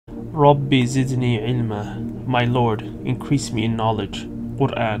Rabbi zidni ilma, my Lord, increase me in knowledge.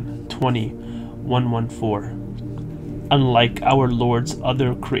 Quran 20:114. Unlike our Lord's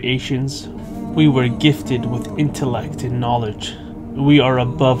other creations, we were gifted with intellect and knowledge. We are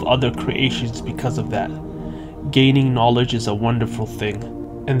above other creations because of that. Gaining knowledge is a wonderful thing,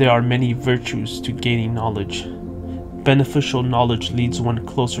 and there are many virtues to gaining knowledge. Beneficial knowledge leads one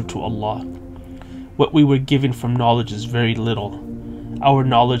closer to Allah. What we were given from knowledge is very little. Our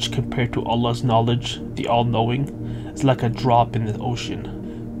knowledge compared to Allah's knowledge, the all-knowing, is like a drop in the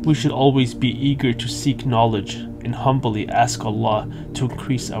ocean. We should always be eager to seek knowledge and humbly ask Allah to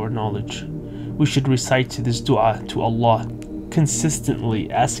increase our knowledge. We should recite this dua to Allah, consistently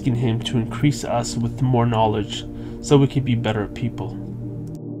asking Him to increase us with more knowledge so we can be better people.